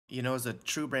As a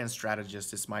true brand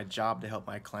strategist, it's my job to help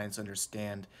my clients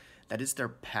understand that it's their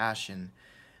passion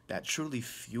that truly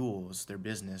fuels their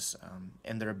business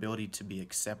and their ability to be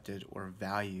accepted or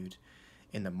valued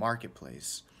in the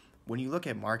marketplace. When you look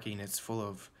at marketing, it's full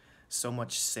of so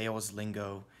much sales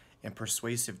lingo and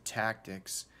persuasive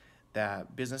tactics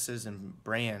that businesses and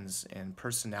brands and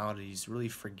personalities really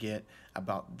forget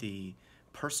about the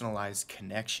personalized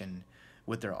connection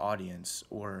with their audience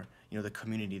or the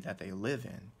community that they live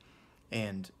in.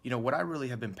 And what I really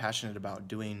have been passionate about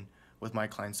doing with my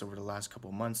clients over the last couple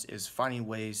of months is finding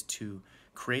ways to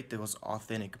create those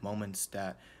authentic moments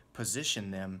that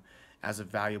position them as a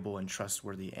valuable and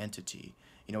trustworthy entity.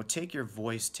 Take your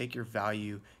voice, take your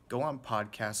value, go on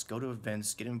podcasts, go to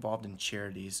events, get involved in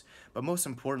charities, but most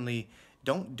importantly,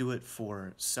 don't do it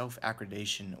for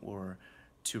self-accreditation or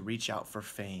to reach out for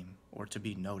fame or to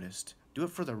be noticed. Do it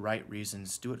for the right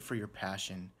reasons, do it for your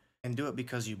passion, and do it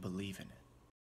because you believe in it.